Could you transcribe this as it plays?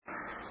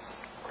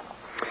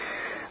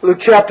Luke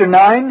chapter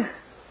 9.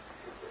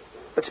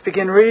 Let's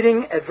begin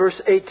reading at verse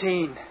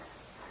 18.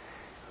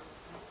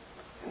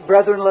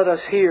 Brethren, let us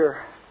hear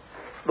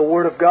the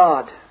word of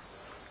God.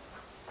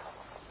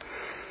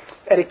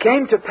 And it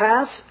came to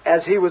pass,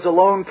 as he was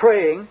alone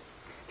praying,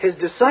 his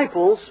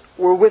disciples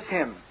were with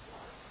him.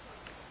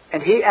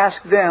 And he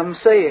asked them,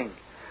 saying,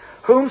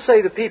 Whom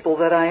say the people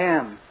that I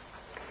am?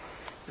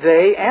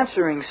 They,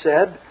 answering,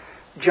 said,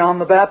 John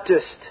the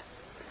Baptist.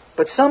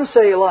 But some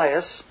say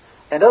Elias,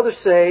 and others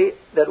say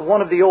that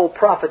one of the old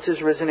prophets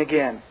is risen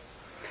again.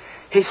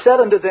 He said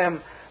unto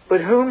them,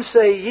 But whom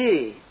say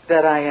ye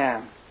that I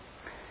am?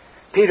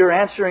 Peter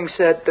answering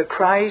said, The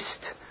Christ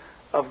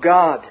of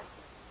God.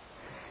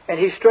 And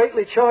he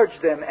straitly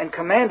charged them and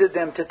commanded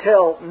them to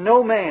tell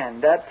no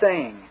man that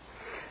thing,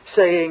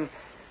 saying,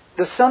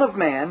 The Son of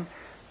Man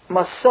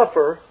must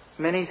suffer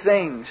many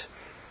things,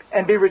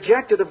 and be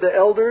rejected of the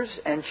elders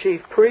and chief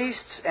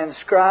priests and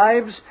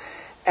scribes,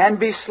 and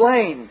be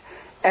slain,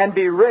 and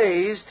be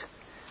raised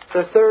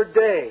the third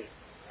day.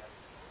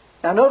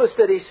 Now notice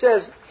that he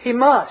says, He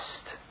must.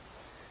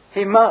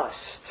 He must.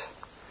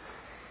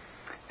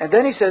 And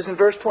then he says in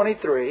verse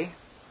 23,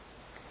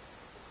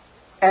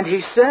 And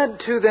he said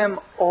to them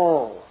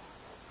all,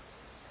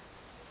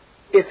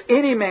 If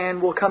any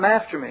man will come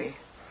after me,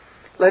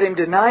 let him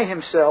deny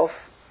himself,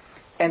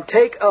 and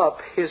take up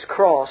his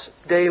cross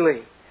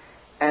daily,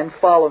 and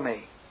follow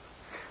me.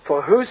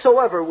 For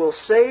whosoever will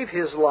save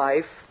his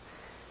life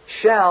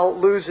shall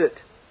lose it.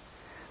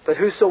 But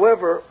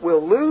whosoever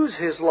will lose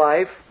his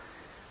life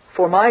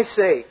for my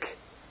sake,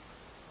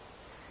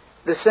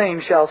 the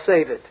same shall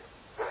save it.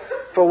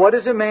 For what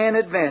is a man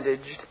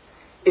advantaged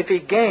if he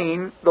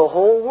gain the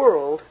whole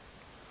world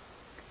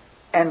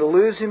and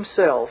lose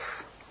himself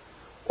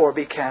or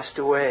be cast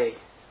away?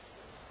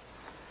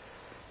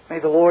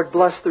 May the Lord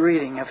bless the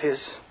reading of His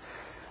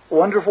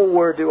wonderful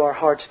Word to our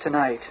hearts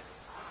tonight.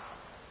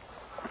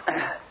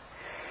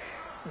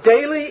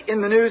 Daily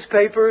in the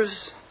newspapers,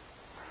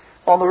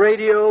 on the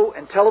radio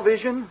and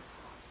television,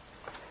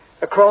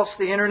 across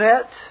the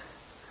internet,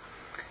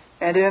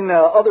 and in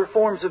other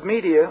forms of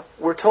media,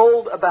 we're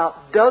told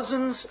about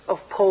dozens of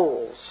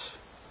polls.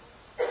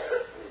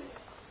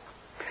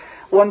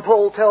 One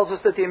poll tells us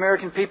that the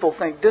American people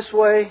think this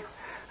way.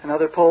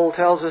 Another poll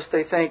tells us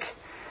they think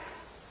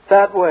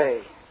that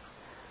way.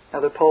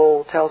 Another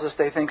poll tells us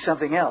they think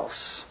something else.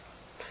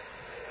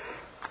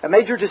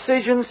 Major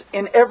decisions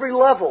in every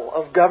level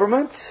of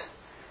government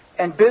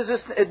and business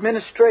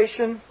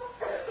administration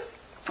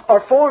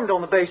are formed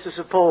on the basis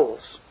of polls.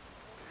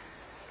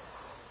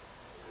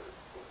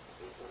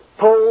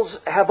 Polls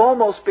have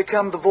almost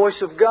become the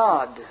voice of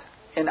God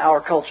in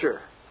our culture.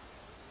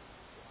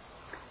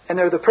 And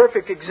they're the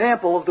perfect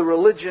example of the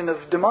religion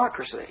of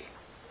democracy.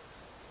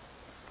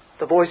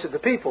 The voice of the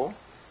people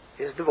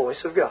is the voice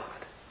of God.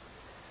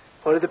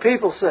 What do the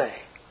people say?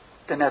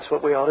 Then that's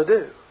what we ought to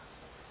do.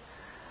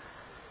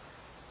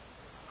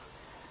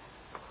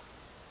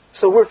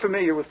 So we're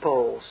familiar with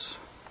polls.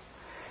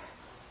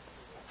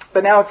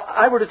 But now if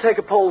I were to take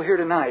a poll here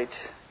tonight,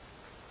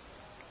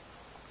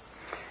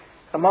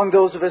 among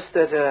those of us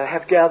that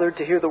have gathered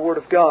to hear the Word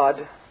of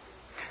God,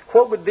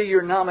 what would be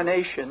your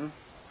nomination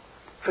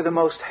for the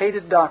most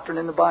hated doctrine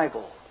in the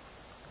Bible?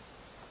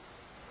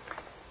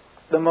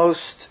 The most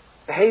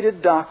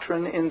hated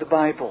doctrine in the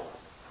Bible.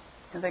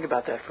 And think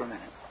about that for a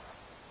minute.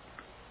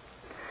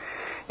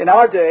 In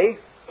our day,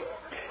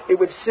 it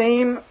would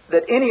seem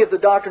that any of the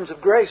doctrines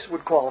of grace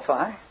would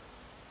qualify.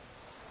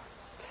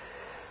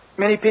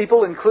 Many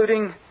people,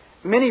 including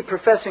many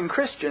professing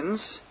Christians,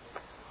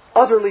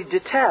 utterly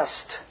detest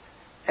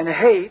and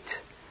hate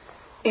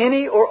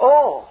any or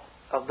all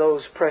of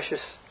those precious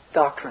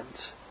doctrines.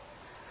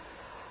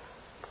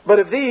 But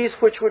of these,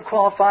 which would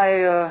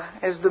qualify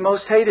as the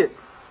most hated?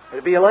 Would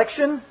it be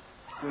election?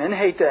 Men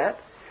hate that.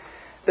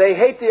 They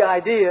hate the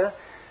idea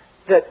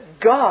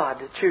that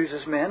God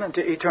chooses men unto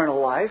eternal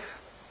life,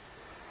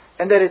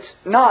 and that it's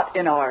not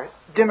in our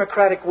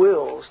democratic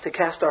wills to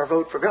cast our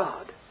vote for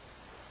God.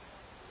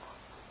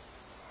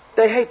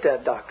 They hate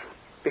that doctrine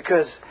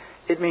because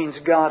it means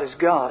God is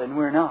God and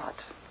we're not.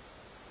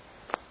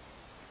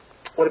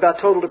 What about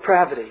total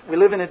depravity? We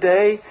live in a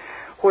day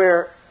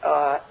where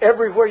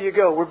everywhere you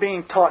go, we're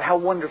being taught how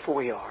wonderful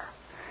we are.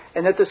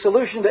 And that the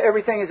solution to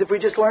everything is if we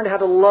just learned how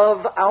to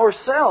love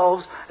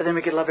ourselves, and then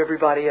we could love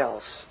everybody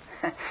else.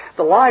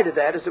 The lie to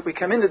that is that we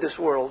come into this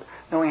world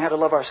knowing how to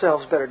love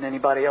ourselves better than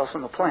anybody else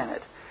on the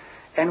planet.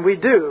 And we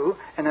do,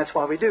 and that's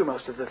why we do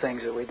most of the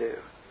things that we do.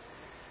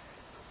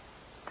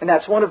 And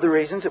that's one of the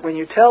reasons that when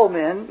you tell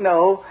men,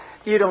 no,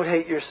 you don't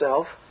hate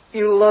yourself,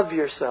 you love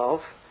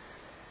yourself,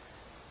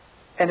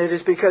 and it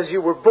is because you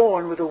were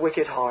born with a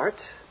wicked heart.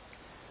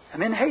 And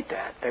men hate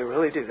that. They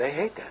really do. They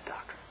hate that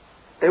doctrine.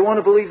 They want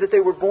to believe that they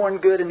were born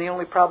good and the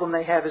only problem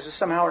they have is that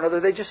somehow or another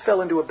they just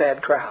fell into a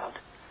bad crowd.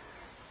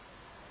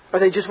 Or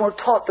they just weren't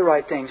taught the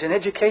right things. And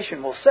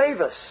education will save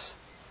us.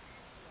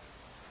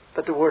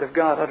 But the Word of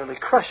God utterly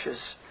crushes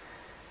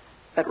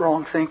that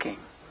wrong thinking.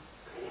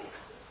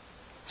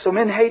 So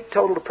men hate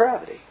total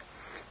depravity.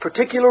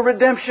 Particular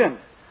redemption.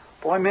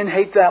 Boy, men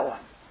hate that one.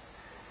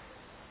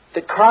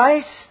 That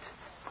Christ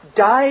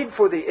died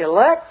for the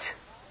elect?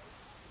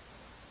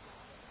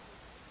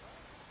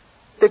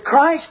 That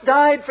Christ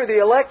died for the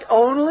elect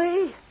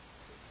only?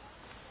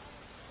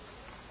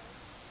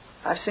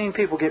 I've seen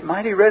people get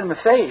mighty red in the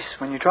face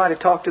when you try to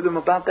talk to them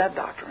about that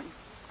doctrine.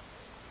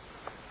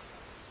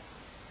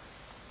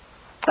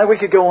 And we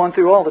could go on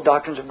through all the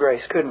doctrines of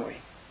grace, couldn't we?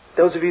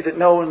 Those of you that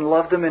know and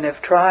love them and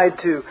have tried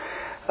to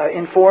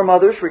inform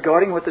others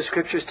regarding what the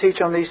Scriptures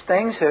teach on these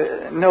things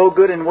know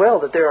good and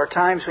well that there are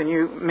times when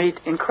you meet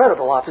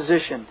incredible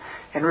opposition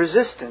and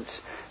resistance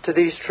to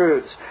these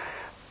truths.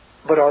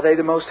 But are they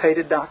the most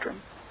hated doctrine?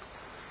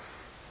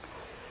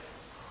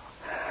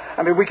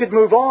 I mean, we could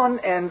move on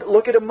and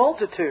look at a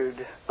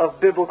multitude of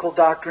biblical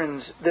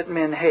doctrines that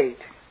men hate.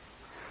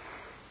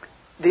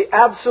 The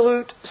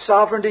absolute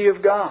sovereignty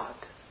of God.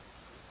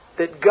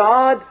 That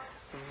God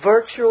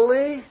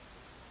virtually,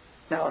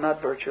 no,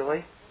 not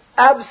virtually,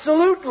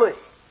 absolutely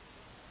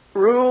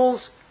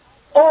rules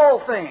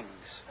all things.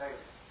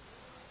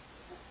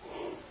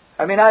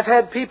 I mean, I've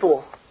had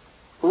people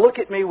look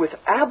at me with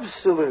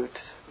absolute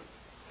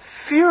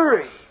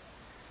fury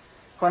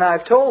when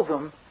I've told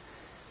them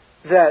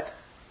that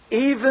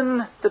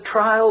even the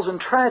trials and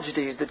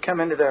tragedies that come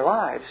into their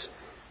lives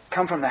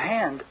come from the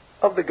hand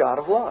of the God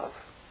of love.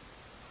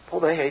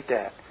 Well, they hate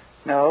that.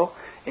 No,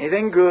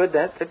 anything good,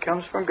 that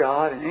comes from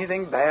God, and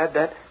anything bad,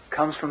 that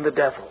comes from the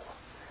devil.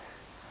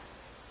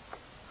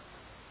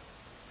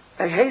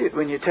 They hate it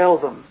when you tell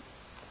them,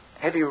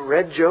 have you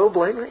read Job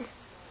lately?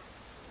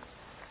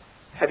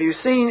 Have you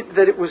seen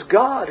that it was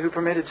God who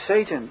permitted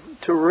Satan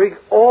to wreak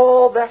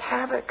all that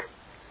havoc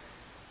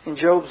in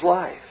Job's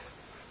life?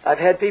 I've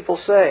had people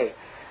say,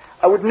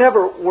 I would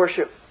never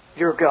worship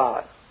your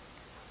God.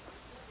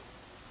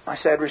 My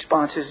sad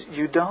response is,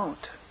 you don't.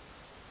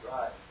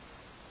 Right.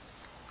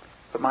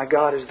 But my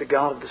God is the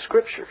God of the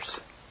Scriptures.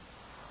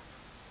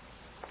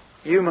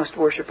 You must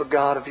worship a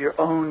God of your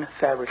own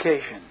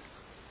fabrication.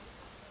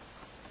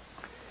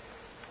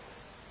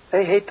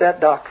 They hate that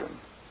doctrine.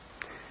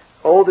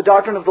 Oh, the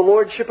doctrine of the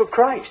Lordship of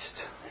Christ.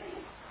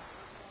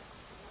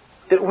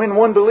 That when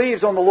one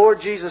believes on the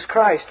Lord Jesus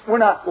Christ, we're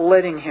not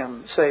letting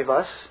Him save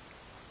us.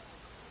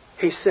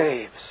 He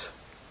saves.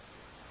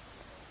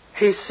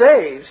 He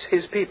saves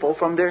His people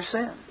from their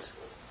sins.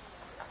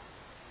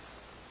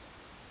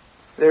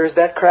 There's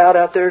that crowd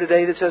out there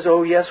today that says,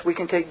 oh yes, we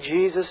can take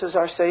Jesus as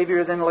our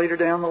Savior, then later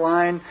down the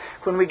line,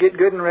 when we get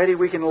good and ready,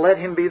 we can let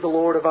Him be the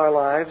Lord of our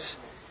lives.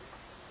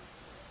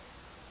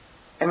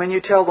 And when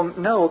you tell them,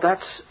 no,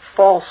 that's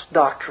false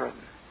doctrine,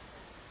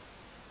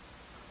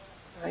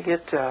 they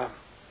get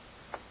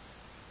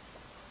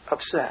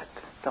upset,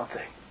 don't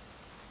they?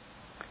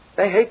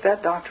 They hate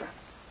that doctrine.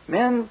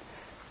 Men,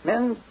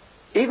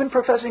 even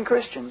professing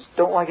Christians,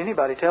 don't like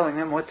anybody telling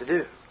them what to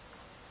do.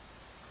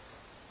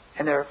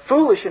 And they're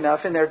foolish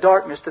enough in their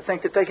darkness to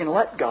think that they can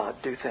let God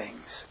do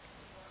things.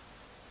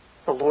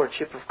 The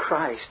Lordship of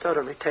Christ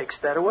utterly takes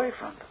that away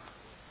from them.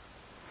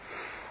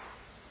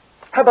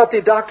 How about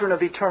the doctrine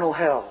of eternal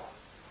hell?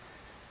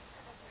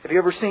 Have you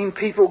ever seen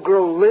people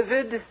grow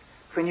livid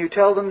when you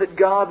tell them that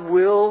God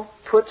will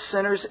put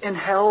sinners in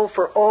hell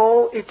for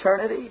all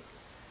eternity?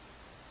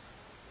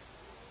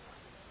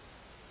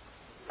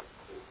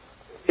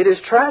 It is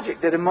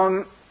tragic that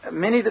among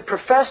many that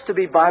profess to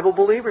be Bible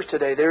believers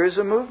today, there is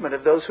a movement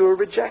of those who are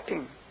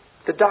rejecting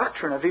the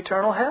doctrine of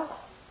eternal hell.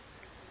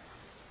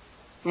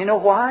 You know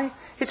why?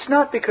 It's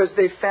not because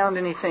they've found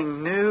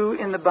anything new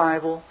in the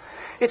Bible.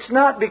 It's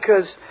not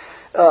because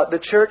the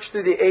church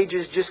through the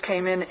ages just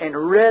came in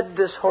and read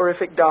this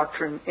horrific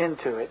doctrine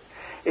into it.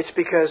 It's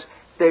because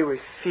they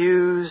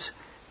refuse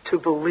to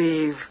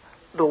believe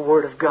the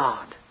Word of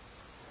God.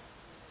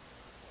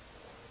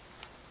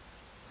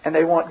 And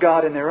they want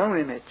God in their own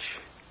image.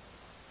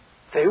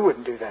 They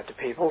wouldn't do that to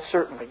people.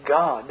 Certainly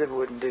God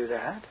wouldn't do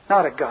that.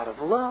 Not a God of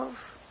love.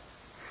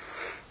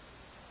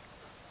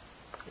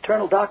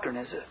 Eternal doctrine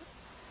is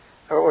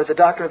or the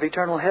doctrine of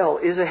eternal hell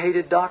is a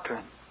hated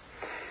doctrine.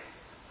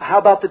 How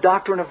about the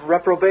doctrine of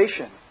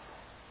reprobation?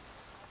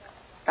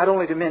 Not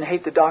only do men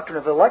hate the doctrine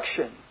of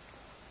election,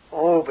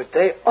 but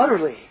they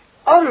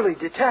utterly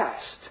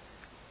detest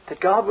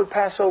that God would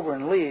pass over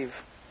and leave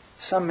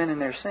some men in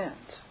their sins.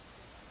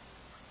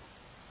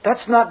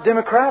 That's not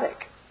democratic.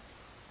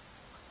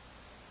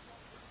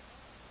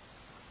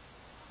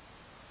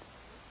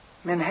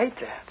 Men hate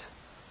that.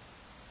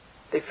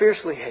 They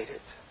fiercely hate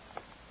it.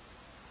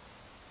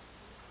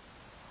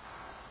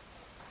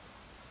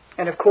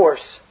 And of course,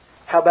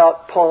 how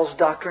about Paul's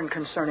doctrine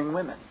concerning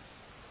women?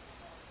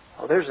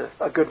 Oh, there's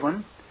a good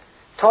one.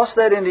 Toss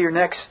that into your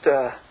next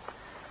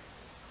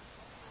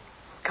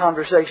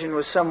conversation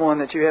with someone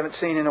that you haven't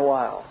seen in a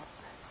while.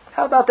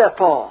 How about that,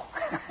 Paul?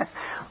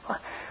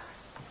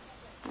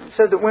 It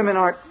said that women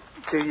aren't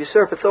to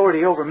usurp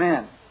authority over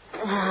men.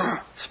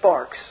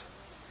 Sparks.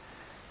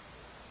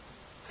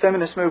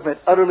 Feminist movement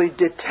utterly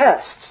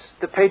detests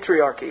the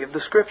patriarchy of the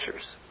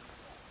Scriptures.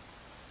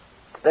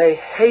 They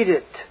hate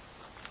it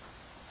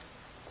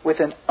with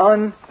an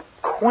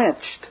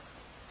unquenched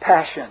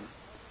passion.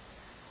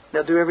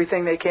 They'll do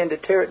everything they can to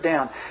tear it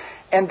down.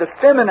 And the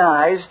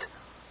feminized,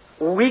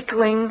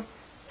 weakling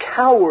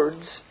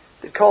cowards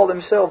that call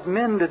themselves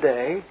men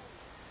today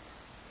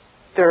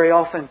very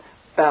often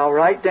bow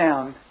right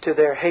down to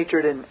their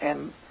hatred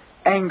and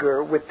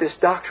anger with this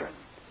doctrine.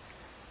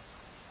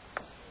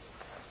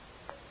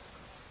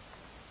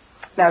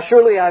 Now,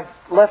 surely I've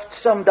left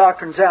some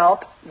doctrines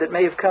out that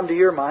may have come to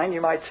your mind.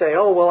 You might say,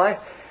 oh, well, I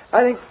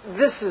think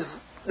this is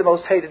the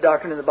most hated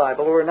doctrine in the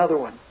Bible, or another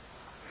one.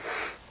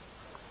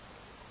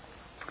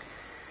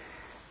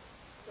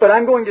 But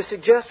I'm going to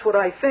suggest what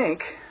I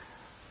think,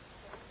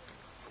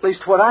 at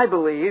least what I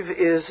believe,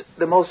 is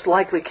the most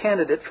likely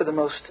candidate for the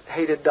most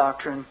hated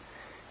doctrine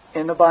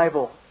in the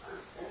Bible.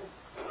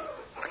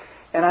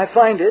 And I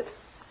find it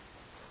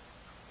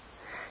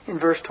in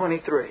verse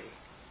 23.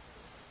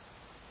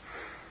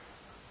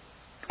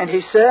 And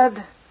he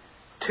said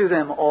to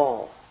them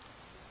all,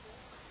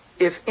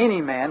 if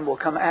any man will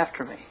come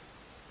after me,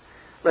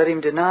 let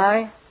him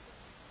deny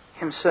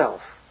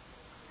himself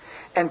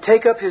and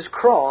take up his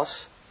cross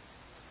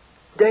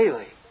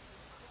daily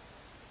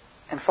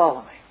and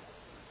follow me.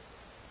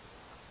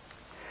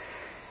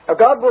 Now,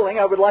 God willing,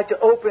 I would like to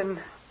open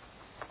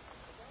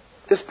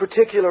this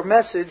particular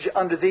message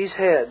under these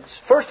heads.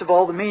 First of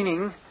all, the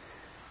meaning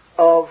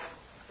of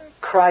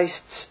Christ's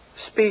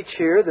speech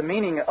here, the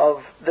meaning of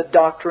the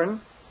doctrine.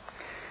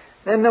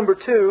 Then number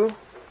 2,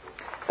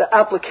 the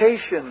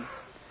application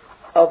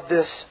of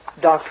this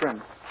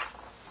doctrine.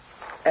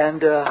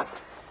 And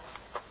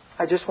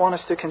I just want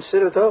us to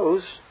consider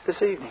those this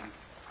evening.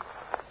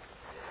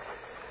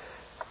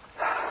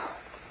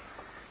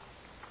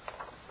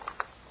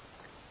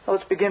 Well,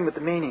 let's begin with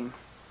the meaning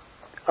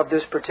of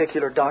this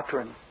particular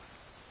doctrine.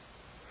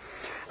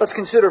 Let's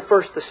consider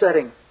first the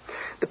setting.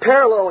 The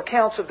parallel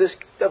accounts of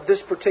this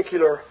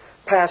particular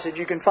passage,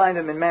 you can find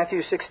them in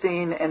Matthew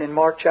 16 and in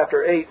Mark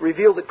chapter 8,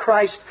 reveal that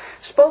Christ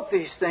spoke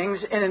these things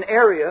in an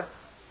area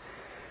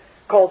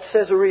called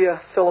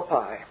Caesarea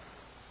Philippi.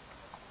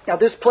 Now,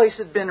 this place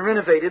had been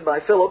renovated by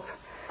Philip,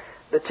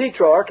 the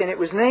Tetrarch, and it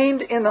was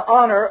named in the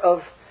honor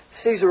of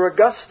Caesar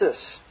Augustus.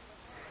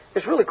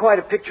 It's really quite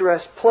a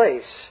picturesque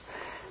place,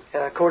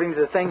 according to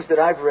the things that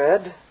I've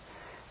read.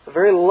 A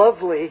very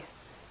lovely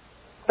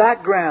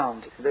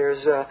background.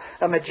 There's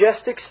a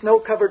majestic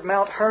snow-covered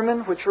Mount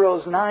Hermon, which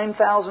rose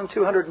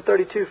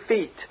 9,232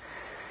 feet.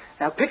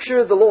 Now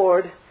picture the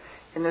Lord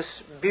in this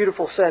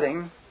beautiful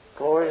setting,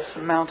 glorious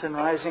mountain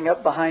rising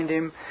up behind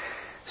Him,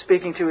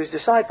 speaking to His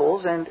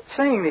disciples and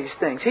saying these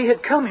things. He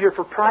had come here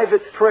for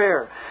private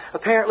prayer.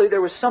 Apparently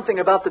there was something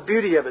about the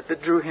beauty of it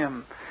that drew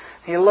Him.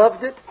 He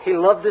loved it. He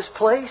loved this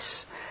place.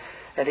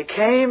 And He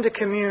came to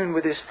commune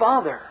with His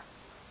Father.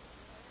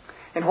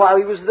 And while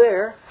He was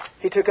there,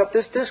 He took up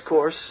this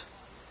discourse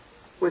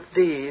with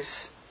these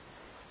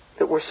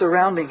that were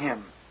surrounding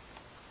Him.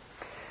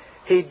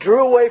 He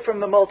drew away from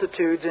the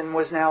multitudes and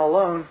was now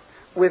alone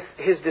with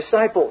His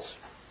disciples.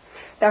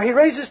 Now He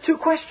raises 2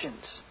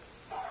 questions.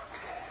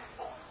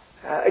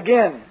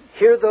 Again,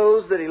 here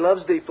those that He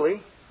loves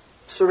deeply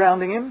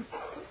surrounding Him.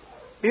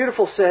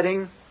 Beautiful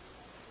setting.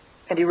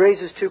 And He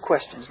raises 2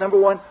 questions. Number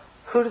 1,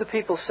 who do the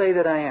people say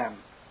that I am?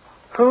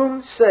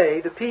 Whom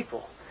say the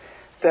people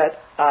that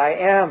I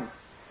am?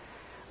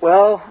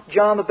 Well,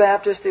 John the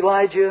Baptist,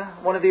 Elijah,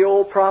 one of the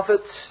old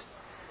prophets.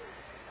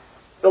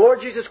 The Lord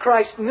Jesus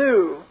Christ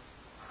knew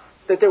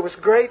that there was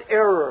great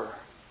error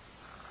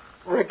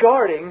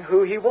regarding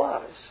who He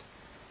was.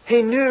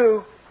 He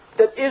knew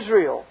that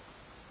Israel,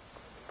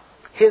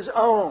 His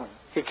own,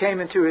 He came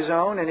into His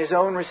own, and His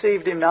own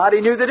received Him not. He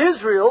knew that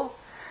Israel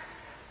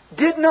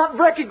did not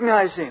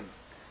recognize Him,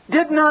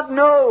 did not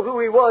know who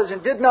He was,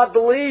 and did not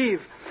believe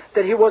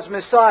that He was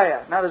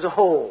Messiah, not as a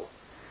whole.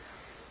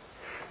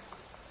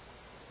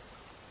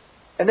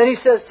 And then He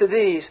says to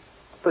these,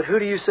 but who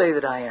do you say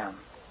that I am?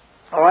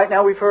 All right,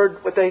 now we've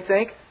heard what they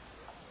think.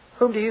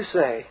 Whom do you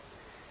say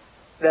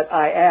that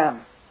I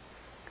am?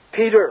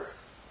 Peter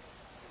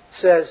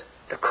says,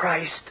 the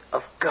Christ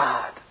of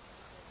God.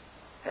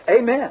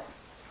 Amen.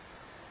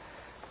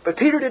 But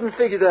Peter didn't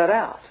figure that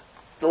out.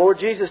 The Lord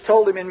Jesus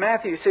told him in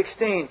Matthew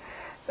 16,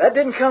 that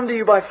didn't come to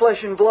you by flesh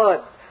and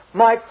blood.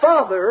 My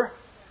Father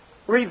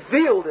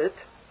revealed it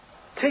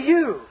to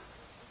you.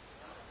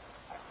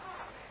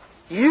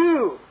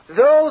 You,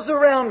 those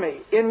around me,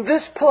 in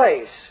this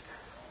place,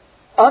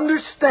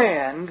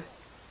 understand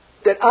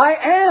that I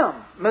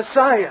am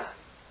Messiah.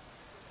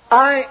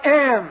 I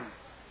am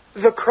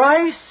the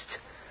Christ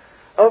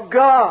of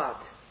God.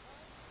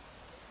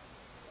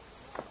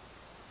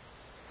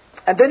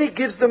 And then He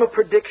gives them a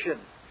prediction.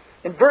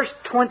 In verse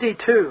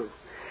 22,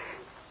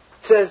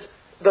 it says,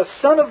 the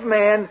Son of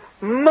Man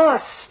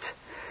must.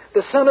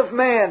 The Son of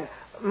Man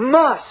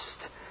must.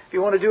 If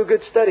you want to do a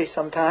good study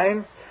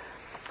sometime,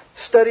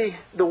 study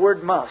the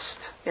word must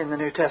in the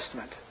New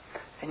Testament.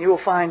 And you will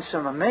find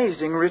some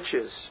amazing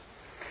riches.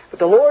 But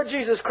the Lord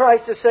Jesus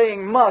Christ is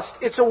saying must.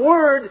 It's a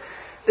word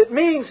that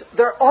means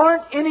there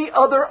aren't any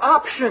other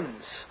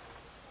options.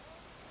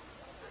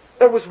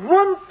 There was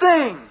one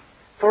thing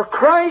for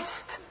Christ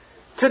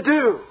to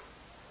do.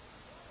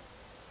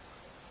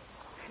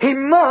 He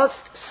must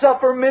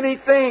suffer many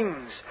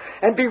things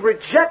and be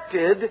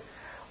rejected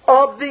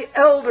of the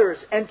elders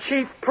and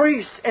chief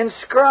priests and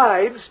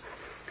scribes,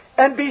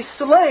 and be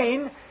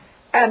slain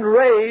and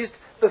raised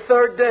the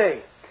third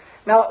day.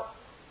 Now,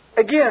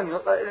 again,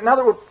 now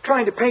that we're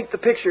trying to paint the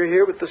picture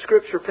here with the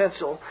Scripture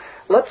pencil,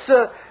 let's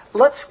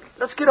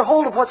get a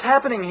hold of what's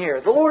happening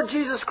here. The Lord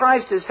Jesus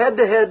Christ is head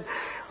to head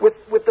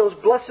with those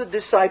blessed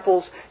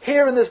disciples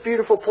here in this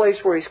beautiful place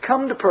where He's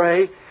come to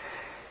pray.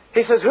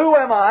 He says, "Who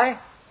am I?"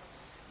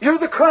 "You're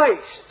the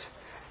Christ.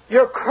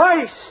 You're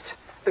Christ,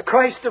 the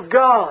Christ of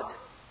God."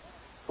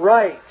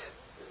 Right.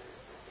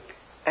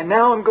 And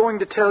now I'm going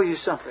to tell you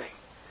something.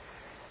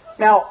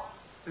 Now,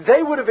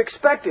 they would have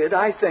expected,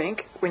 I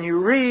think, when you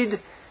read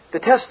the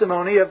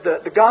testimony of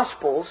the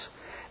Gospels,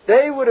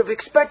 they would have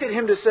expected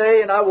Him to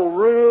say, "And I will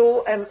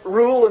rule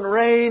and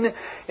reign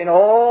in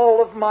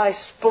all of my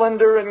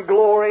splendor and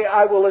glory.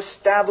 I will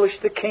establish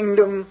the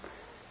kingdom."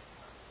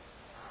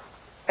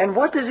 And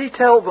what does He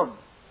tell them?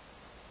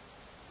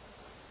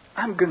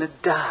 "I'm going to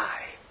die."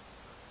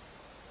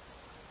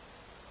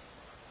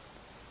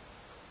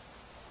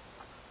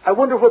 I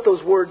wonder what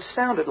those words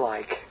sounded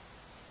like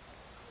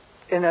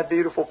in that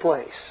beautiful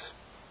place.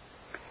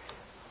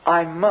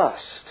 I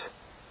must.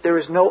 There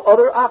is no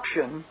other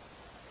option.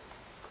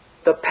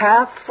 The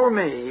path for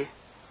me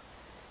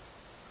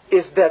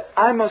is that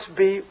I must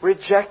be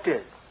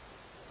rejected.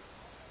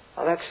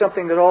 Now, that's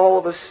something that all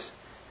of us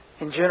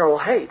in general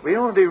hate. We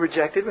don't want to be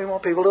rejected. We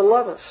want people to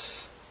love us.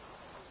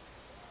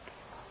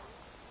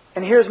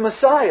 And here's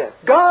Messiah,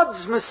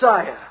 God's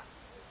Messiah.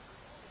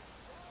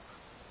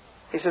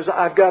 He says,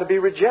 "I've got to be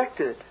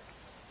rejected."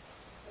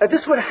 Now,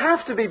 this would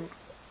have to be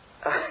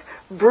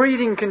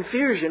breeding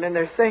confusion in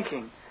their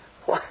thinking.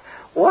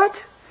 What?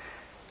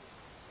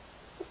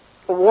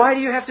 Why do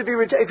you have to be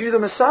rejected? If you're the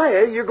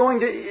Messiah, you're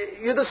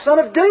the Son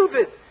of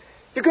David.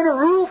 You're going to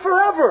rule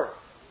forever.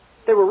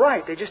 They were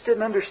right. They just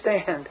didn't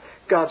understand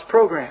God's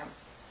program.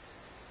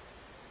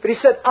 But He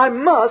said, "I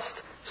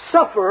must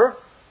suffer.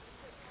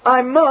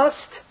 I must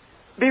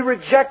be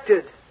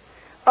rejected.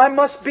 I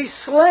must be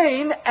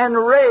slain and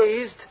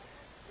raised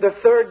the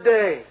third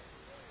day."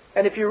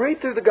 And if you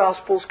read through the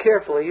Gospels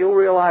carefully, you'll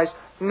realize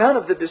none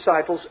of the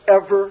disciples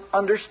ever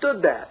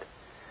understood that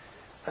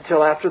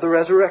until after the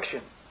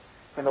resurrection,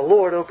 when the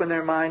Lord opened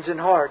their minds and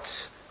hearts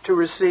to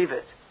receive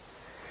it.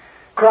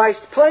 Christ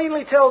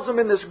plainly tells them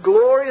in this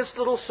glorious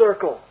little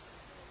circle,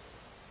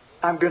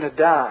 "I'm going to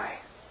die."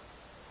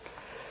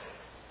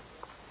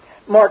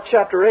 Mark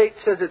chapter 8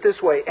 says it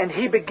this way, "And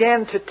He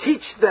began to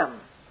teach them."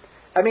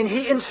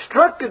 He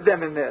instructed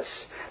them in this,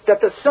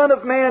 that the Son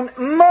of Man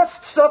must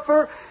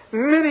suffer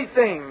many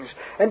things,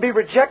 and be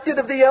rejected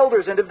of the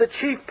elders and of the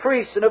chief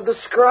priests and of the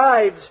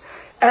scribes,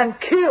 and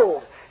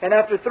killed, and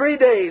after 3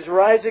 days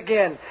rise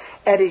again.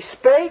 And He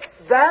spake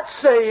that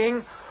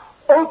saying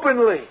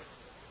openly.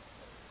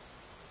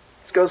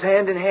 This goes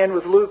hand in hand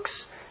with Luke's,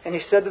 and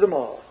He said to them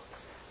all.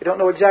 We don't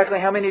know exactly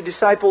how many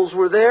disciples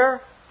were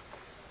there,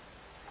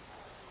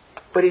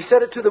 but He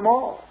said it to them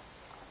all.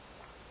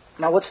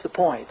 Now, what's the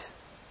point?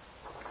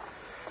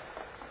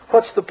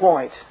 What's the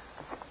point?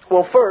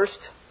 Well, first,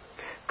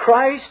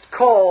 Christ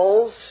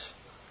calls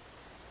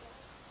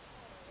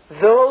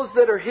those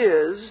that are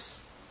His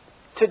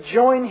to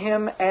join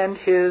Him and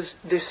His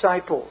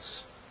disciples.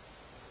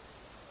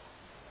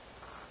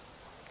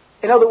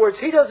 In other words,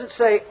 He doesn't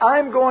say,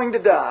 "I'm going to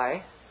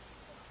die,"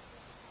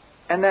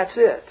 and that's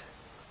it.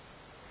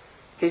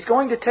 He's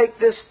going to take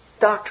this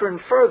doctrine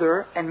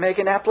further and make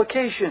an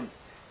application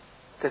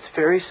that's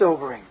very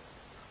sobering.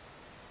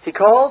 He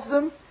calls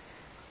them,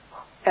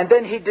 and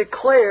then He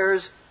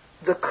declares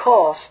the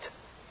cost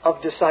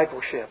of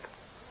discipleship.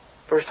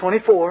 Verse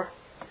 24,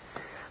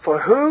 "For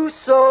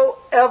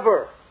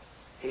whosoever,"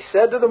 He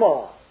said to them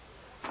all,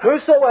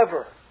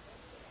 "whosoever,"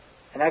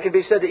 and that can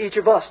be said to each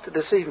of us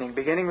this evening,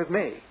 beginning with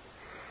me,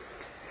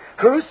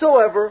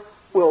 "whosoever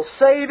will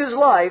save his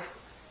life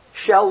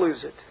shall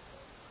lose it."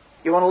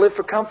 You want to live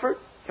for comfort?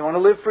 You want to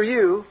live for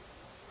you?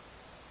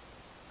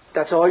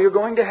 That's all you're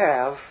going to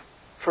have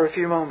for a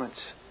few moments.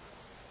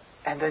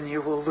 And then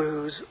you will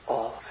lose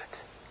all of it.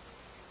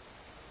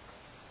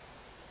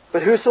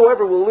 "But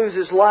whosoever will lose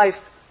his life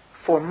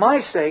for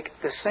my sake,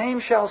 the same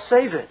shall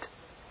save it."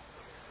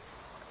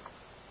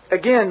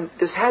 Again,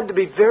 this had to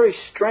be very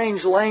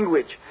strange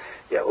language.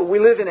 We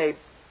live in a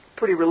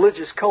pretty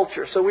religious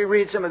culture, so we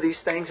read some of these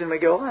things and we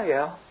go, "Oh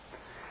yeah."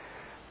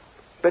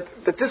 But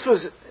this was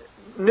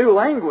new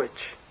language.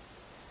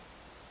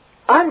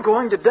 I'm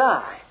going to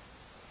die.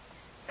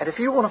 And if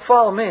you want to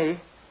follow me,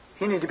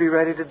 you need to be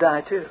ready to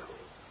die too.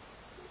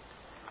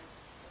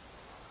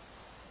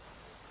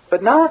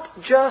 But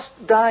not just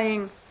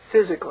dying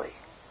physically.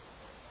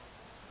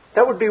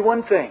 That would be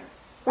one thing.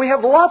 We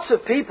have lots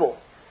of people,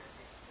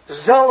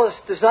 zealous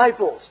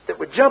disciples, that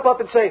would jump up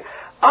and say,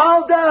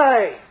 "I'll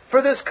die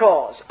for this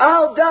cause.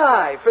 I'll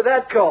die for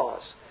that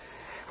cause."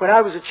 When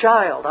I was a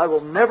child, I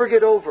will never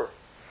get over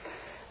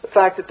the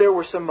fact that there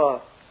were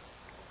some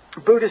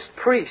Buddhist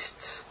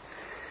priests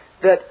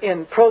that,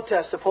 in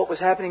protest of what was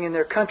happening in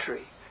their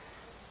country,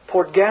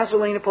 poured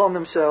gasoline upon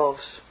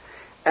themselves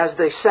as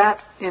they sat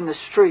in the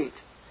street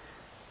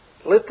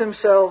lit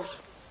themselves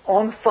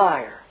on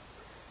fire,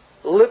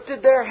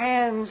 lifted their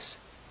hands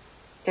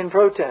in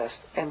protest,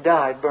 and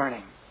died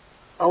burning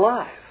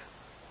alive.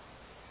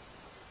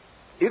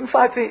 You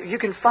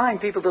can find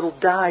people that will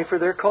die for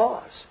their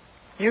cause.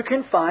 You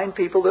can find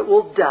people that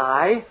will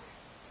die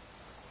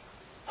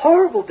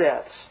horrible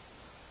deaths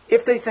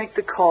if they think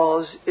the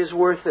cause is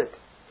worth it.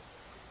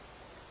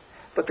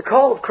 But the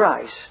call of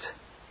Christ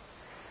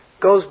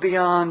goes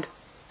beyond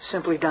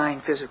simply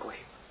dying physically.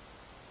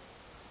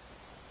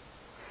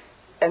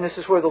 And this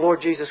is where the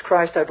Lord Jesus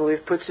Christ, I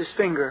believe, puts His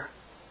finger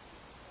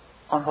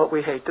on what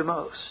we hate the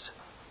most.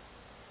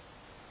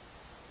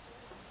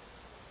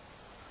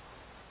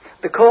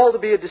 The call to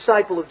be a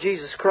disciple of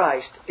Jesus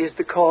Christ is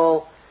the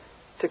call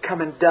to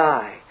come and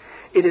die.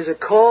 It is a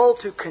call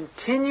to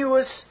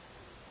continuous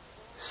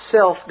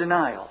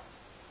self-denial.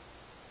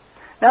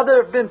 Now,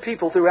 there have been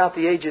people throughout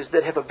the ages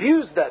that have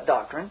abused that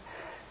doctrine.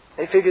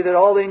 They figure that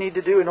all they need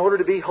to do in order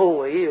to be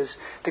holy is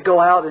to go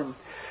out and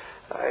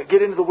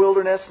get into the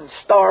wilderness and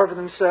starve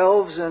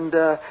themselves and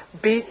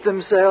beat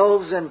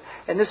themselves,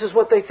 and this is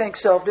what they think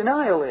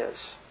self-denial is.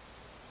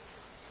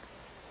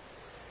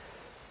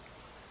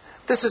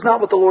 This is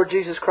not what the Lord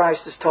Jesus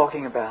Christ is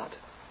talking about.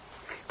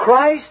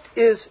 Christ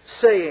is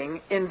saying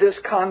in this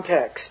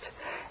context,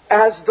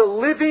 as the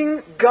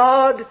living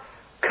God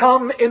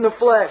come in the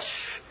flesh,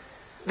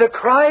 the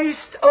Christ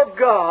of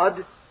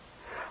God,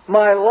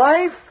 my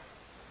life,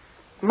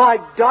 my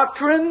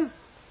doctrine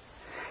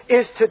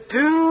is to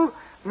do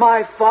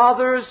my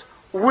Father's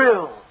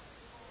will.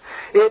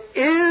 It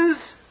is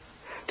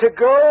to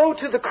go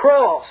to the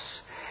cross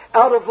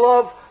out of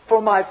love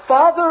for my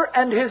Father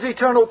and His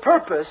eternal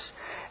purpose,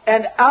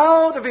 and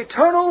out of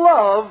eternal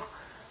love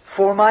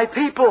for my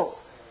people.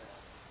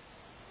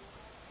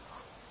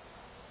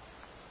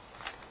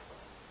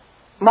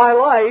 My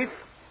life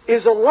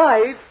is a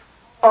life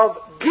of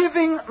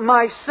giving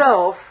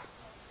myself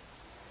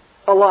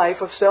a life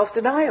of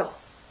self-denial.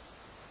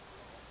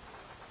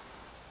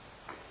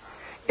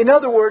 In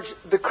other words,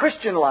 the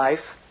Christian life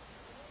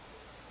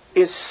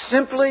is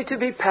simply to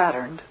be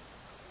patterned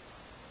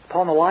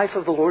upon the life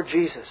of the Lord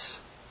Jesus.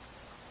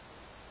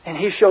 And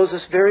He shows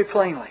us very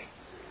plainly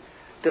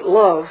that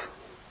love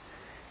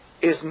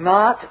is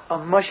not a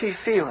mushy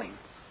feeling.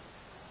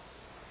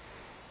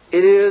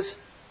 It is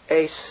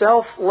a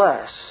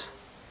selfless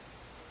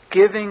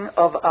giving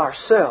of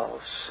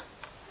ourselves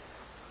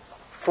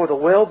for the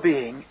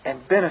well-being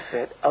and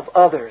benefit of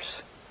others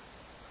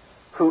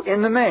who,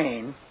 in the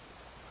main,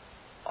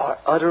 are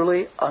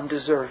utterly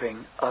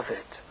undeserving of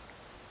it.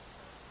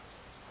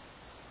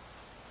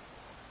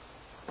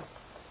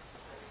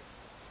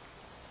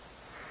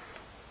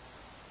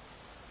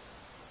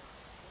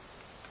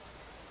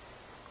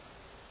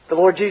 The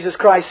Lord Jesus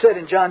Christ said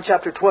in John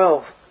chapter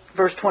 12,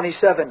 verse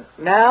 27,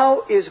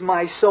 "Now is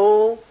my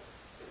soul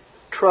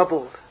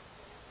troubled.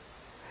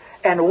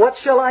 And what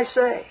shall I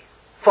say?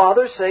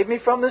 Father, save me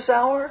from this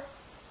hour?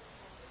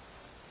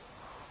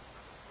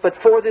 But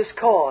for this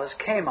cause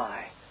came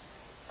I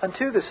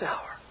unto this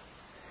hour."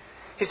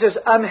 He says,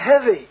 I'm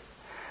heavy.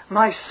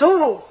 My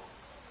soul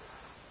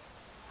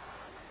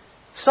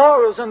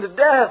sorrows unto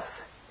death.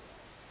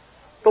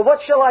 But what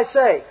shall I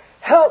say?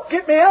 Help,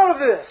 get me out of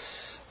this.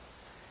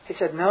 He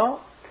said,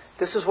 no,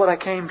 this is what I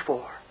came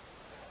for.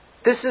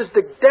 This is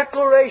the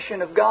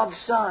declaration of God's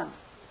Son.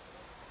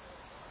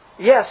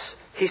 Yes,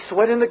 He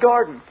sweat in the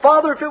garden.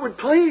 Father, if it would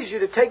please you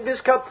to take this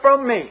cup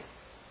from me,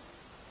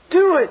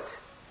 do it.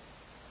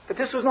 But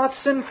this was not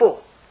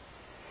sinful.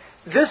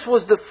 This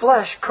was the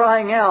flesh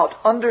crying out,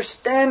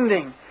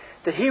 understanding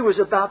that He was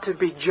about to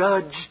be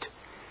judged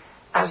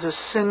as a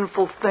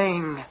sinful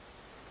thing.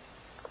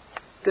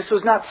 This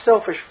was not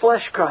selfish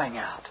flesh crying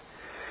out.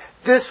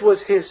 This was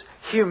His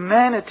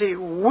humanity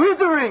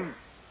withering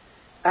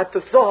at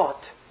the thought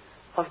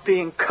of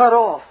being cut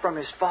off from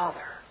His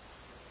Father.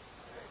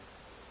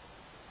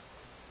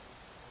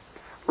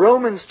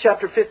 Romans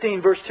chapter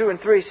 15, verse 2 and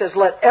 3 says,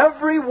 let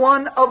every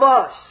one of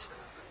us,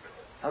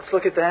 let's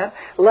look at that,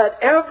 let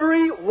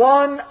every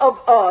one of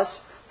us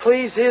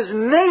please his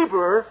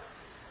neighbor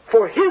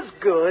for his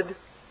good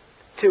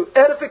to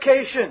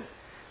edification.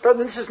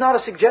 Brother, this is not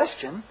a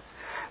suggestion.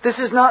 This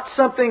is not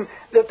something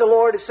that the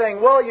Lord is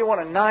saying, well, you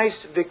want a nice,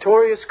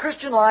 victorious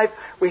Christian life?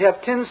 We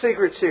have 10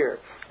 secrets here.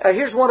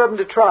 Here's one of them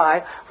to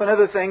try when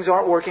other things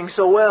aren't working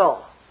so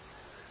well.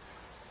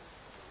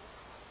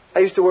 I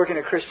used to work in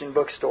a Christian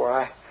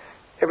bookstore.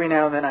 Every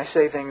now and then I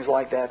say things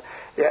like that.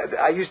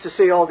 I used to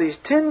see all these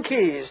 10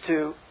 keys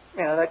to,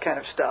 that kind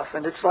of stuff.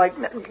 And it's like,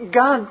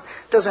 God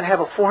doesn't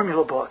have a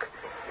formula book.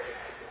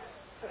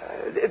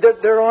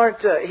 There aren't.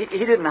 He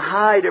didn't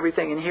hide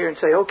everything in here and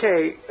say,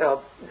 okay,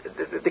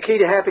 the key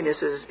to happiness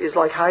is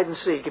like hide and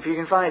seek. If you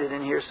can find it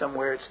in here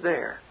somewhere, it's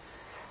there.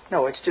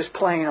 No, it's just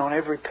plain on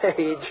every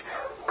page.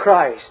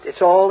 Christ.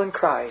 It's all in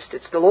Christ.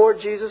 It's the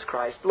Lord Jesus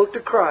Christ. Look to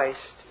Christ.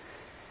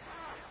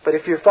 But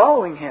if you're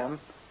following Him,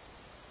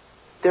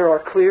 there are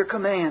clear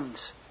commands.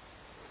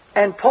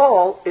 And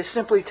Paul is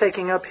simply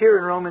taking up here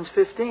in Romans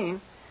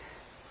 15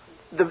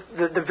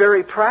 the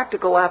very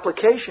practical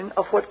application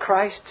of what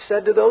Christ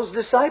said to those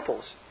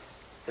disciples.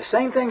 The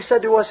same thing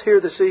said to us here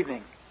this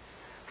evening.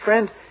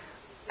 Friend,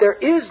 there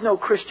is no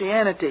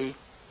Christianity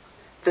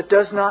that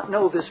does not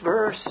know this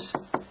verse.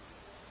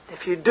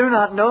 If you do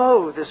not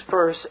know this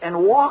verse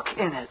and walk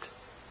in it,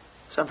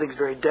 something's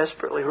very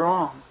desperately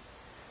wrong.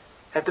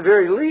 At the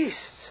very least,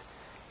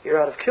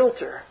 you're out of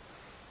kilter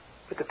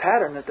with the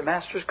pattern that the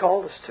Master's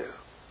called us to.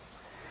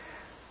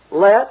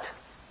 Let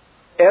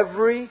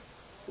every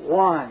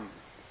one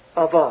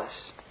of us,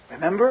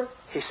 remember,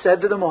 He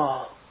said to them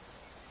all.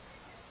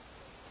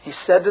 He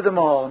said to them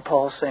all, and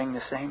Paul's saying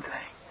the same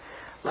thing.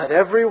 Let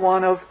every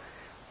one of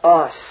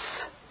us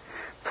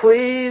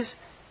please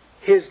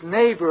his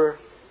neighbor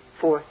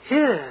for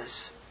his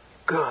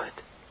good.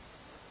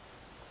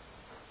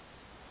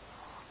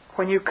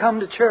 When you come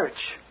to church,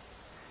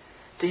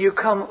 do you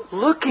come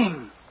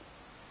looking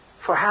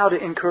for how to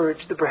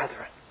encourage the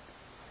brethren?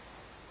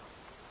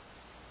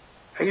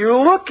 Are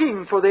you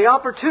looking for the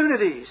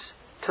opportunities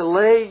to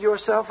lay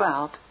yourself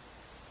out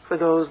for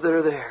those that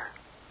are there?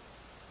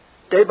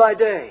 Day by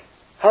day.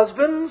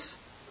 Husbands,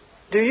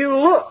 do you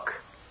look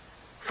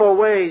for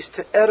ways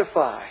to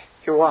edify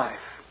your wife,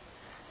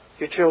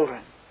 your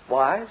children?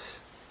 Wives,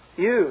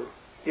 you,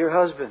 your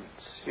husbands,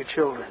 your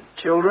children.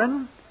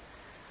 Children,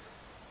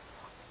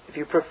 if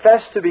you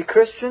profess to be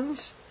Christians,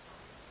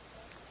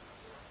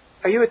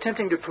 are you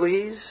attempting to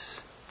please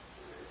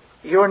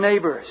your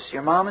neighbors,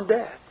 your mom and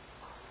dad,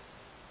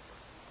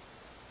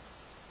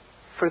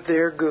 for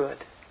their good?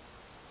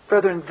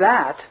 Brethren,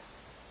 that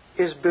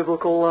is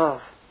biblical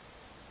love.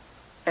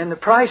 And the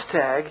price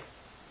tag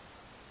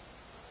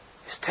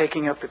is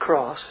taking up the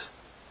cross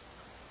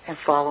and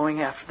following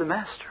after the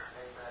Master.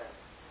 Amen.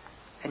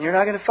 And you're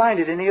not going to find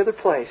it any other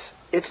place.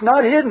 It's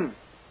not hidden.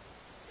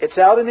 It's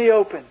out in the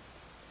open.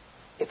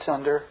 It's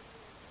under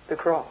the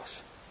cross.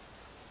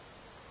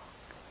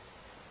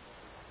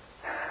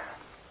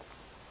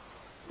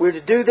 We're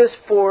to do this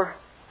for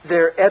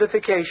their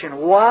edification.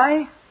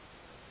 Why?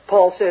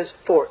 Paul says,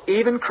 for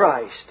even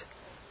Christ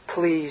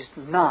pleased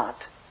not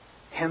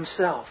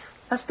Himself.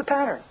 That's the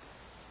pattern.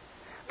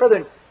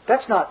 Brethren,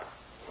 that's not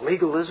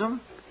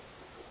legalism.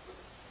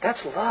 That's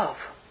love.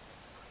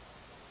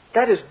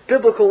 That is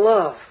biblical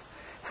love.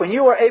 When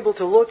you are able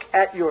to look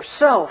at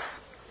yourself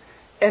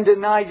and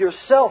deny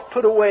yourself,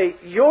 put away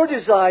your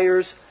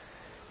desires,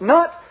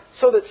 not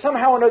so that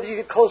somehow or another you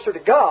get closer to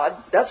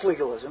God. That's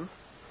legalism.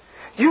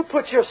 You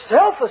put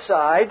yourself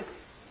aside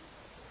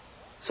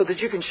so that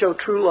you can show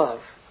true love.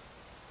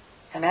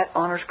 And that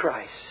honors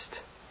Christ.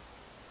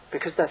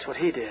 Because that's what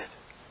He did.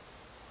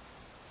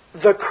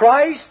 The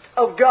Christ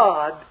of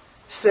God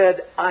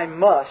said, I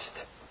must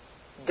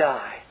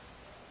die.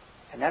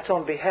 And that's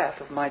on behalf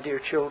of my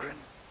dear children.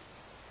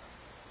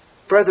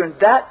 Brethren,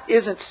 that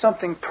isn't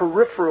something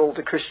peripheral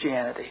to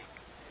Christianity.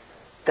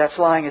 That's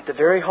lying at the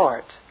very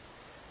heart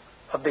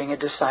of being a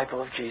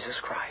disciple of Jesus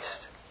Christ.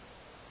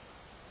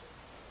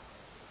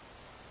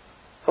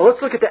 Well,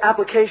 let's look at the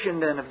application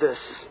then of this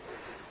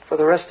for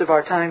the rest of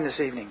our time this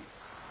evening.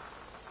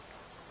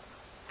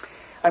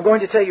 I'm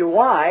going to tell you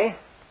why,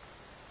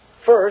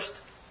 first,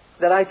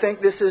 that I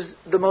think this is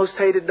the most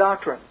hated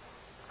doctrine.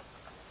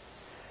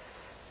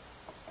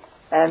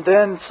 And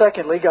then,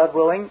 secondly, God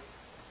willing,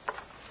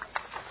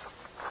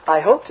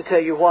 I hope to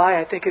tell you why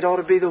I think it ought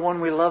to be the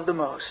one we love the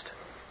most.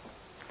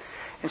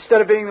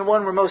 Instead of being the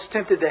one we're most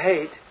tempted to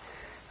hate,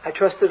 I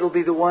trust that it'll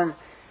be the one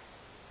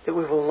that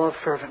we will love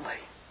fervently.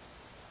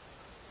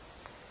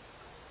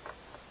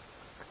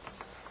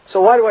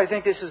 So why do I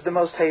think this is the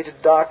most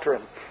hated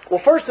doctrine?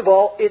 Well, first of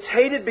all, it's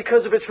hated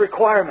because of its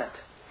requirement.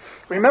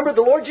 Remember,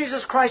 the Lord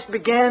Jesus Christ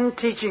began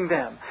teaching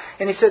them.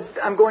 And He said,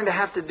 I'm going to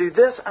have to do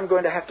this. I'm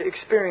going to have to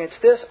experience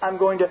this.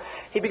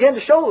 He began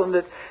to show them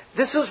that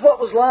this is what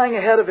was lying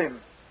ahead of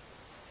Him.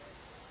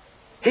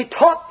 He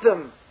taught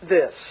them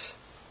this.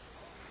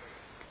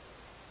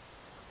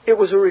 It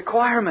was a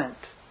requirement.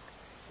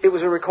 It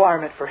was a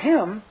requirement for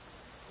Him.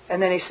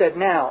 And then He said,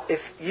 now, if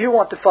you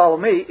want to follow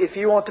Me, if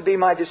you want to be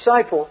My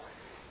disciple,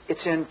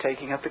 it's in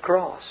taking up the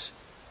cross.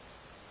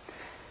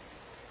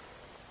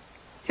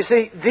 You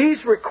see,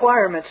 these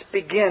requirements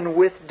begin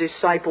with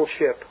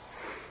discipleship.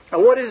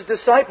 Now, what is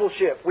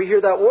discipleship? We hear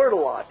that word a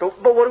lot.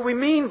 But what do we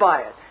mean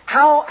by it?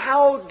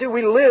 How do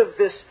we live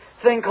this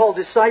thing called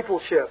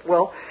discipleship?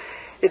 Well,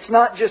 it's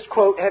not just,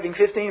 quote, having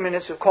 15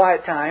 minutes of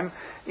quiet time,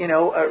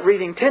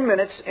 reading 10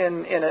 minutes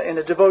in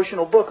a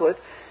devotional booklet,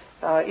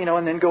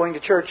 and then going to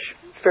church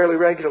fairly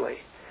regularly.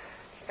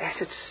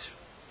 It's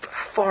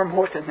far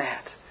more than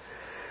that.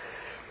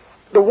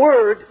 The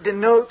word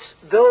denotes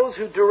those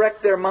who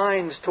direct their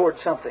minds toward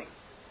something.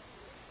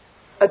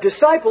 A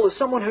disciple is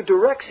someone who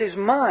directs his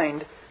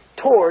mind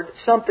toward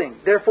something.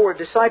 Therefore, a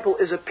disciple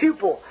is a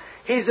pupil.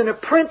 He's an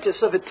apprentice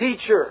of a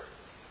teacher.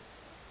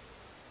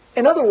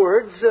 In other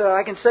words,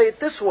 I can say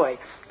it this way.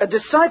 A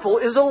disciple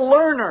is a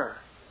learner.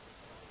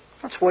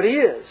 That's what he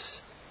is.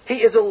 He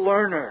is a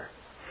learner.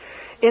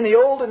 In the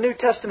Old and New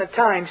Testament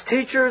times,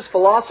 teachers,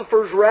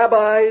 philosophers,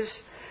 rabbis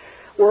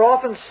were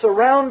often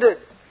surrounded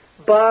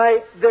by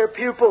their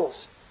pupils.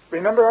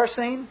 Remember our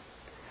scene?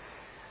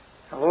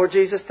 The Lord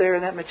Jesus there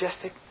in that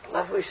majestic,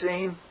 lovely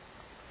scene.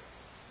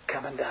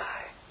 come and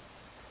die.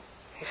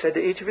 He said to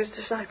each of His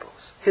disciples,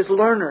 His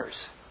learners.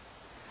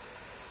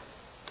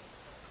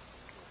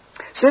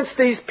 Since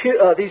these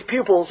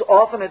pupils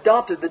often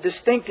adopted the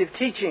distinctive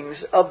teachings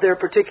of their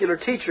particular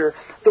teacher,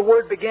 the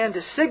word began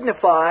to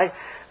signify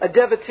a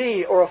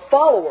devotee or a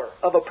follower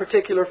of a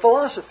particular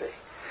philosophy.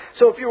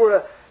 So if you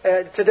were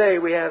today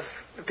we have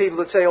people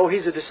that say, oh,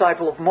 he's a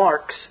disciple of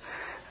Marx.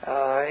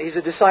 He's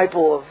a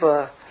disciple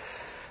of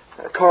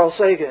Carl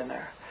Sagan.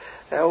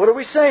 What are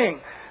we saying?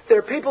 There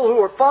are people who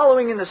are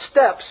following in the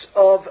steps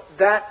of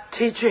that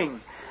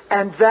teaching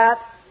and that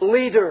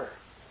leader.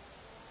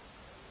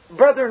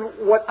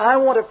 Brethren, what I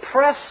want to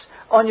press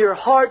on your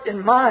heart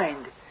and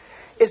mind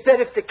is that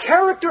if the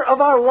character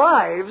of our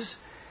lives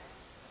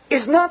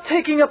is not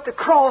taking up the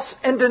cross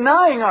and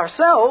denying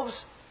ourselves,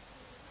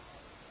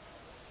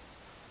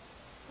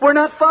 we're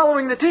not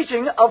following the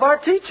teaching of our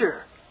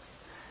teacher.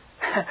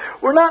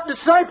 We're not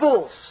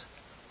disciples.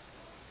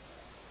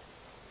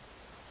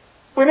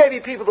 We may be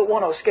people that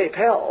want to escape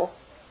hell.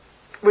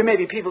 We may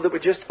be people that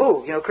would just,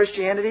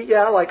 Christianity,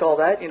 yeah, I like all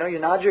that. You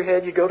nod your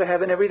head, you go to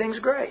heaven, everything's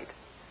great.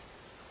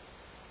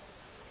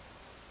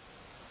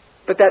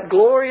 But that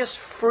glorious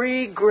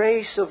free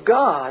grace of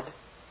God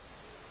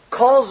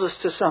calls us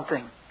to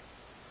something.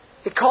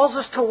 It calls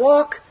us to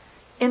walk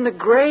in the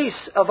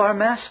grace of our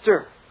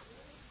Master.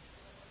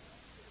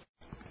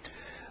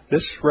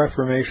 This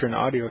Reformation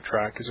audio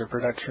track is a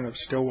production of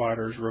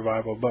Stillwater's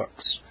Revival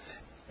Books.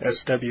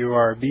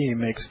 SWRB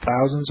makes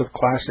thousands of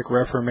classic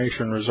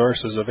Reformation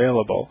resources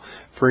available,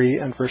 free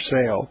and for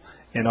sale,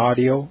 in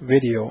audio,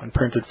 video, and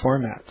printed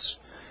formats.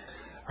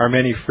 Our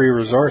many free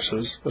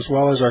resources, as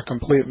well as our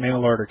complete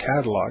mail-order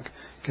catalog,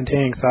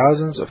 containing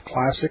thousands of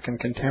classic and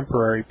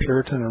contemporary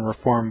Puritan and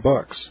Reformed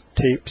books,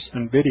 tapes,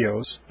 and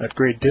videos at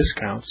great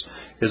discounts,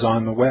 is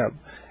on the web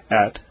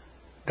at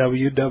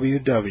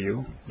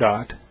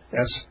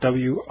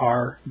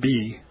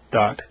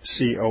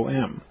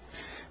www.swrb.com.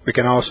 We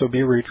can also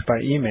be reached by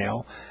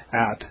email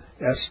at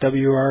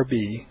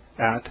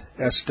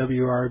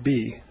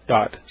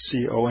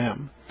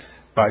swrb@swrb.com,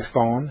 by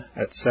phone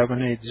at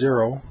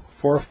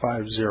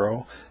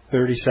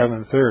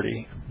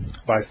 780-450-3730,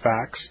 by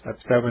fax at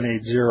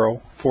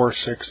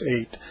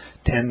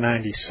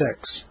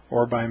 780-468-1096,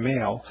 or by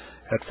mail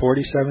at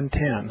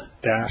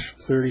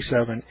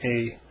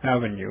 4710-37A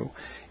Avenue,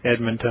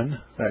 Edmonton,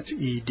 that's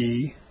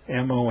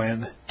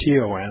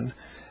Edmonton,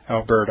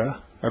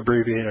 Alberta,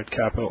 abbreviated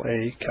capital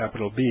A,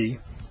 capital B,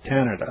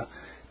 Canada,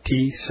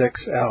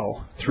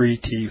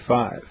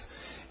 T6L3T5.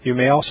 You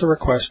may also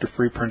request a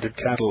free printed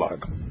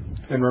catalog.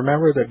 And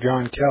remember that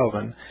John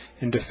Calvin,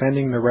 in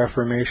defending the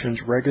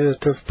Reformation's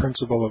regulative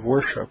principle of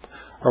worship,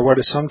 or what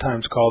is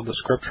sometimes called the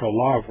scriptural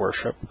law of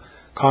worship,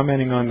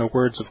 commenting on the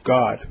words of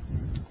God,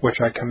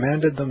 which I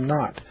commanded them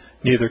not,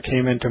 neither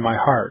came into my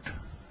heart,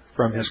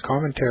 from his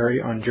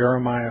commentary on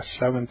Jeremiah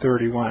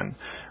 7:31,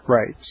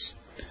 writes,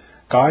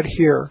 God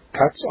here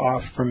cuts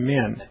off from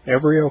men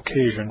every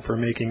occasion for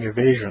making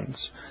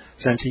evasions,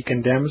 since he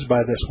condemns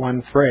by this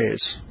one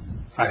phrase,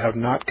 I have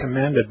not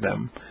commanded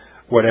them,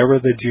 whatever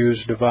the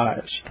Jews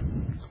devised.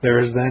 There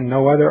is then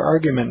no other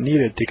argument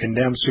needed to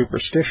condemn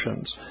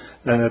superstitions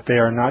than that they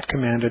are not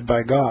commanded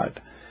by God.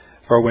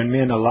 For when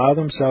men allow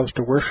themselves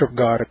to worship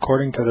God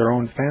according to their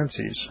own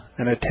fancies,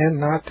 and attend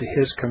not to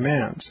his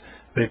commands,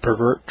 they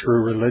pervert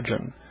true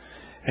religion.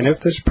 And if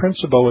this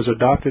principle was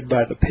adopted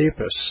by the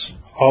papists,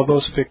 all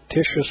those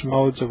fictitious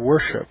modes of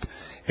worship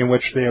in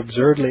which they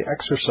absurdly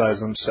exercise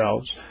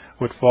themselves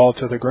would fall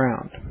to the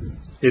ground.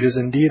 It is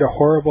indeed a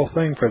horrible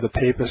thing for the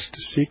papists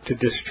to seek to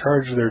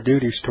discharge their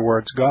duties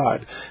towards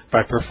God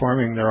by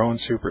performing their own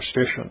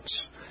superstitions.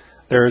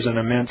 There is an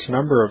immense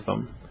number of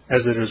them,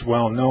 as it is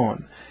well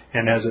known,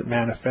 and as it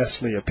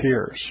manifestly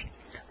appears.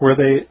 Were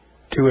they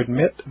to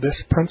admit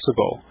this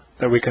principle,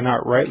 that we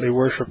cannot rightly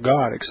worship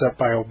God except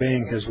by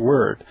obeying his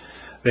word,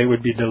 they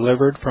would be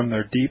delivered from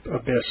their deep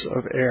abyss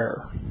of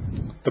error.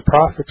 The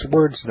prophet's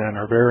words, then,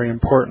 are very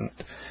important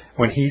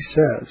when he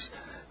says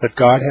that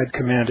God had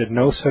commanded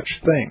no such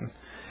thing,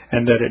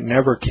 and that it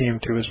never came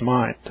to his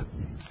mind,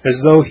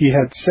 as though he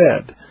had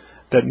said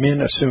that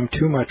men assume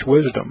too much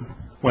wisdom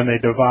when they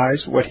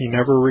devise what he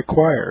never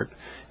required,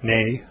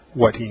 nay,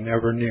 what he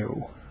never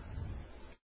knew.